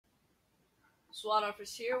SWAT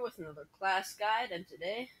Office here with another class guide, and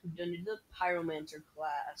today I'm going to do the Pyromancer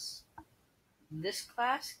class. This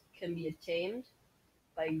class can be attained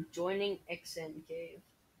by joining XN Cave.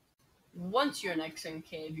 Once you're in XN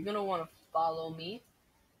Cave, you're going to want to follow me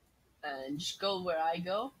and just go where I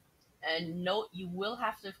go. And note, you will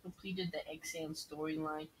have to have completed the XN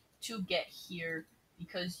storyline to get here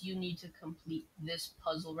because you need to complete this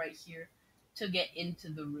puzzle right here to get into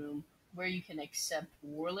the room where you can accept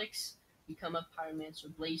Warlicks, become a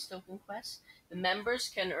Pyromancer Blaze token quest. The members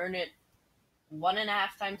can earn it 1.5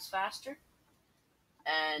 times faster,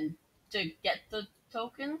 and to get the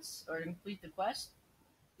tokens or complete the quest,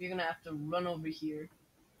 you're gonna have to run over here,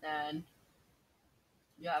 and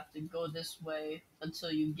you have to go this way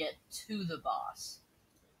until you get to the boss.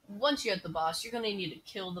 Once you're at the boss, you're gonna need to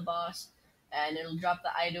kill the boss, and it'll drop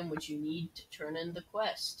the item which you need to turn in the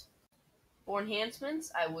quest. For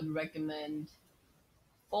enhancements, I would recommend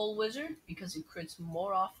Full Wizard because it crits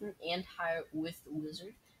more often and higher with the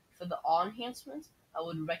Wizard. For the awe enhancements, I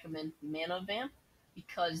would recommend Mana Vamp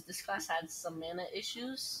because this class had some mana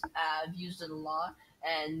issues. I've used it a lot,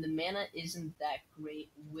 and the mana isn't that great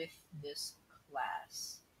with this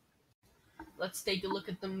class. Let's take a look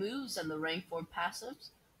at the moves and the rank 4 passives.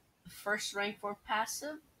 The first rank 4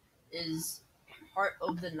 passive is Heart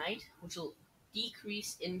of the Night, which will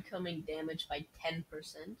decrease incoming damage by 10%.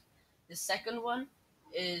 The second one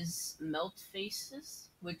is Melt Faces,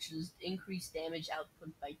 which is increased damage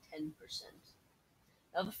output by 10%.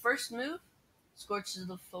 Now the first move scorches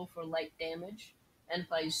the foe for light damage and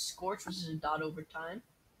applies Scorch, which is a dot over time.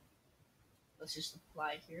 Let's just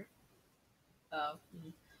apply here.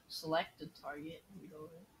 Select the target,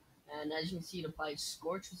 and as you can see, it applies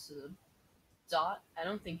Scorch, which is a dot. I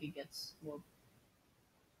don't think it gets more.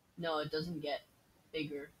 No, it doesn't get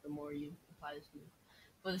bigger the more you apply this move.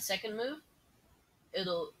 For the second move,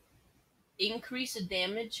 it'll increase the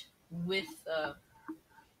damage with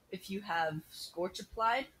if you have Scorch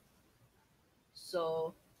applied.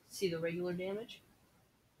 So see, the regular damage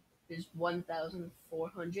is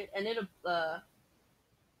 1,400, and it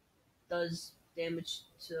does damage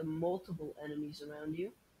to multiple enemies around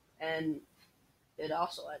you, and it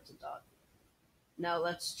also adds a dot. Now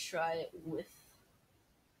let's try it with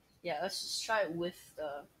let's just try it with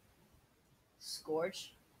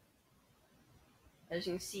Scorch. As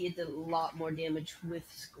you can see, it did a lot more damage with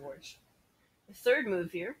Scorch. The third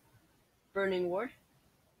move here, Burning Ward.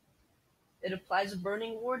 It applies a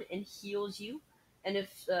Burning Ward and heals you, and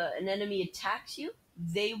if an enemy attacks you,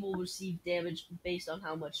 they will receive damage based on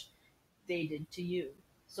how much they did to you.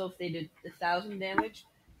 So if they did 1,000 damage,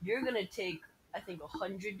 you're going to take, I think,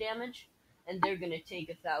 100 damage, and they're going to take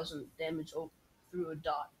 1,000 damage through a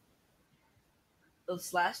dot.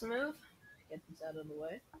 This last move, get this out of the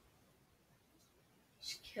way.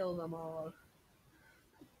 Just kill them all.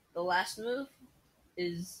 The last move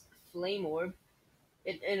is Flame Orb.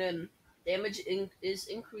 Damage is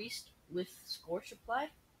increased with Scorch applied.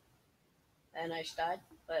 And I died,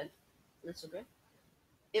 but that's okay.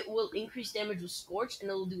 It will increase damage with Scorch, and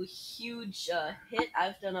it'll do a huge hit.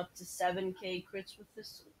 I've done up to 7k crits with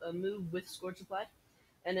this move with Scorch applied.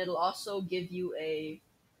 And it'll also give you a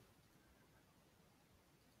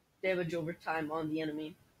damage over time on the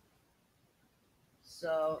enemy.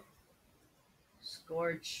 So,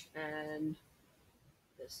 Scorch and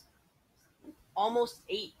this. Almost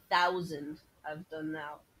 8,000 I've done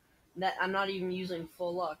now. That I'm not even using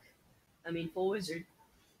full luck. I mean full wizard.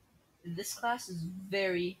 This class is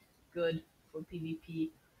very good for PvP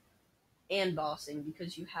and bossing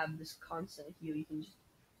because you have this constant heal you can just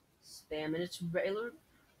spam, and it's regular.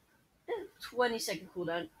 20-second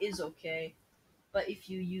cooldown is okay, but if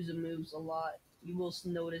you use the moves a lot, you will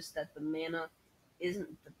notice that the mana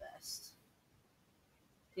isn't the best.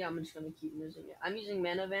 Yeah, I'm just gonna keep using it. I'm using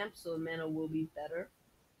Mana Vamp, so the mana will be better.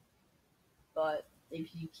 But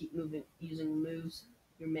if you keep using moves,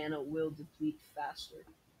 your mana will deplete faster.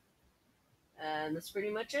 And that's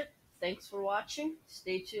pretty much it. Thanks for watching.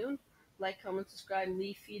 Stay tuned. Like, comment, subscribe,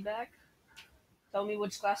 leave feedback. Tell me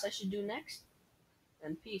which class I should do next.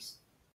 And peace.